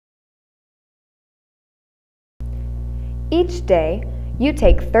Each day, you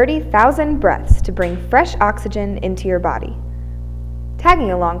take 30,000 breaths to bring fresh oxygen into your body.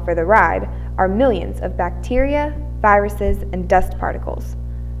 Tagging along for the ride are millions of bacteria, viruses, and dust particles.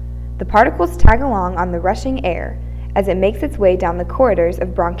 The particles tag along on the rushing air as it makes its way down the corridors of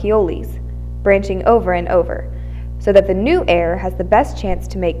bronchioles, branching over and over, so that the new air has the best chance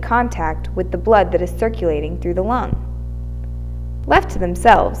to make contact with the blood that is circulating through the lung. Left to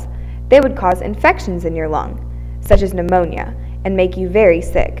themselves, they would cause infections in your lung, such as pneumonia, and make you very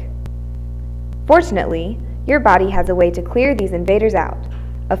sick. Fortunately, your body has a way to clear these invaders out,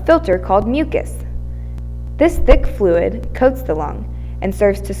 a filter called mucus. This thick fluid coats the lung and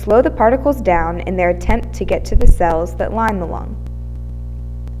serves to slow the particles down in their attempt to get to the cells that line the lung.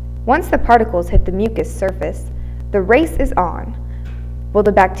 Once the particles hit the mucus surface, the race is on. Will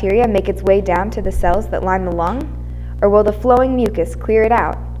the bacteria make its way down to the cells that line the lung, or will the flowing mucus clear it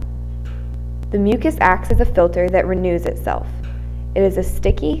out? The mucus acts as a filter that renews itself. It is a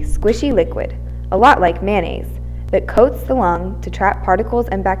sticky, squishy liquid, a lot like mayonnaise, that coats the lung to trap particles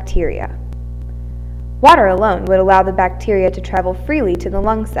and bacteria. Water alone would allow the bacteria to travel freely to the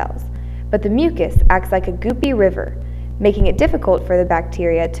lung cells, but the mucus acts like a goopy river, making it difficult for the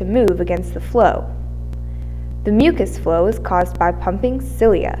bacteria to move against the flow. The mucus flow is caused by pumping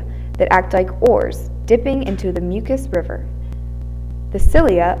cilia that act like oars dipping into the mucus river. The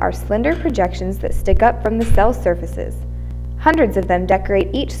cilia are slender projections that stick up from the cell surfaces. Hundreds of them decorate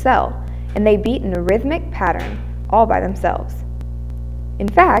each cell, and they beat in a rhythmic pattern, all by themselves. In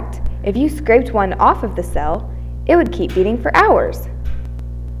fact, if you scraped one off of the cell, it would keep beating for hours.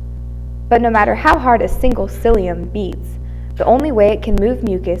 But no matter how hard a single cilium beats, the only way it can move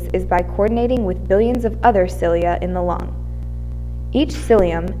mucus is by coordinating with billions of other cilia in the lung. Each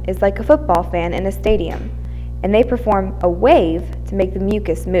cilium is like a football fan in a stadium, and they perform a wave to make the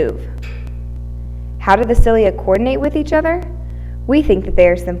mucus move. How do the cilia coordinate with each other? We think that they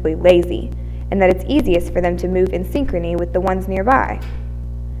are simply lazy, and that it's easiest for them to move in synchrony with the ones nearby.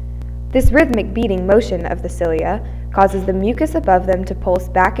 This rhythmic beating motion of the cilia causes the mucus above them to pulse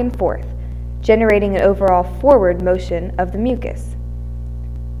back and forth, generating an overall forward motion of the mucus.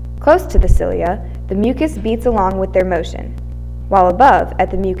 Close to the cilia, the mucus beats along with their motion, while above,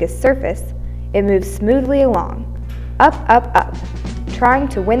 at the mucus surface, it moves smoothly along, up, up, up, trying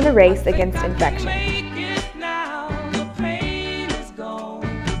to win the race against infection.